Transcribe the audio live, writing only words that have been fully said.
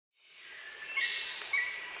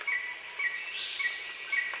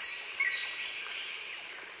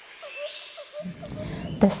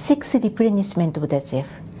The sixth replenishment of the GEF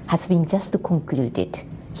has been just concluded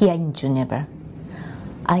here in Geneva.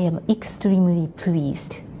 I am extremely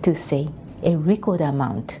pleased to say a record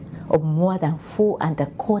amount of more than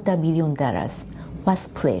 $4.25 billion was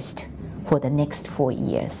pledged for the next 4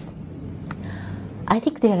 years. I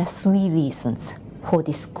think there are 3 reasons for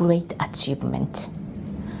this great achievement.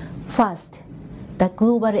 First, the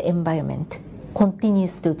global environment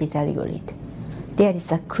continues to deteriorate. There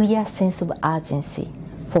is a clear sense of urgency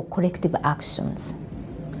for collective actions.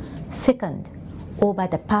 Second, over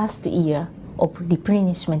the past year of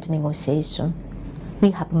replenishment negotiation,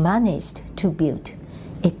 we have managed to build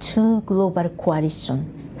a true global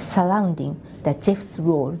coalition surrounding the GEF's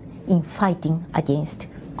role in fighting against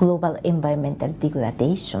global environmental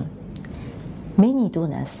degradation. Many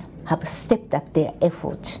donors have stepped up their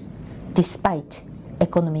efforts despite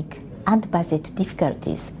economic and budget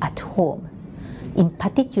difficulties at home. In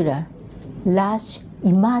particular, large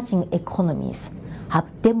emerging economies have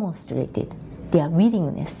demonstrated their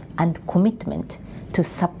willingness and commitment to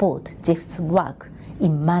support GEF's work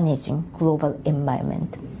in managing global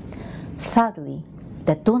environment. Thirdly,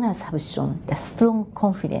 the donors have shown the strong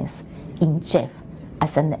confidence in GEF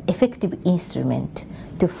as an effective instrument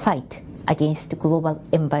to fight against global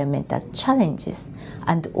environmental challenges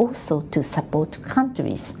and also to support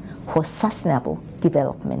countries for sustainable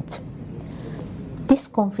development. This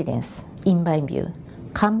confidence, in my view,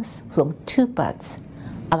 comes from 2 parts: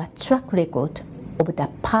 our track record over the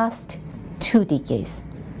past 2 decades,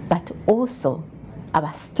 but also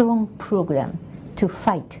our strong program to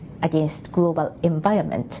fight against global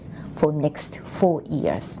environment for next 4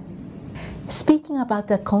 years. Speaking about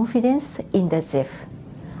the confidence in the GEF,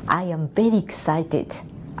 I am very excited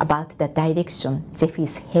about the direction GEF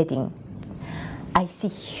is heading. I see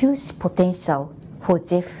huge potential for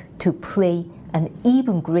GEF to play an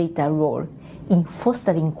even greater role in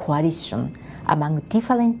fostering coalition among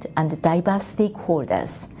different and diverse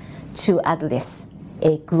stakeholders to address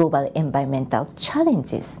global environmental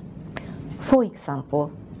challenges. For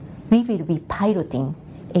example, we will be piloting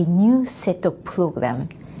a new set of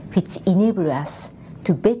programs which enable us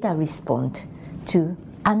to better respond to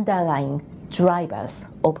underlying drivers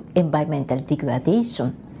of environmental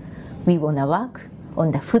degradation. We want to work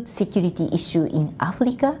on the food security issue in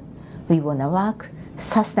Africa. We want to work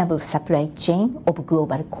sustainable supply chain of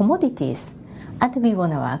global commodities, and we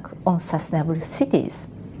want to work on sustainable cities.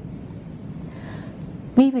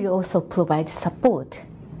 We will also provide support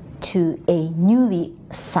to a newly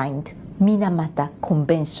signed Minamata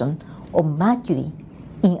Convention on Mercury,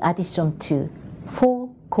 in addition to 4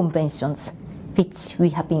 conventions which we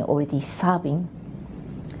have been already serving.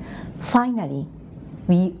 Finally,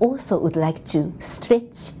 we also would like to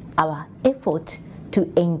stretch our effort to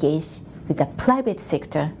engage with the private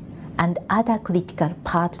sector and other critical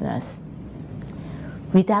partners.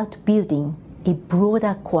 Without building a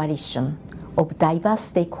broader coalition of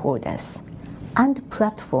diverse stakeholders and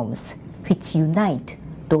platforms which unite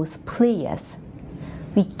those players,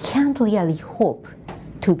 we can't really hope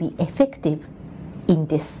to be effective in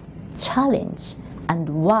this challenge and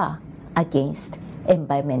war against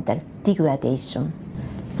environmental degradation.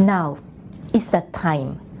 Now is the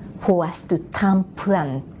time for us to turn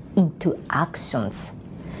plan into actions.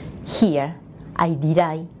 Here, I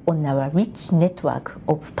rely on our rich network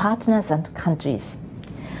of partners and countries.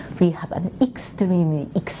 We have an extremely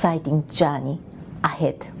exciting journey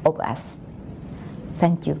ahead of us.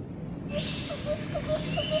 Thank you.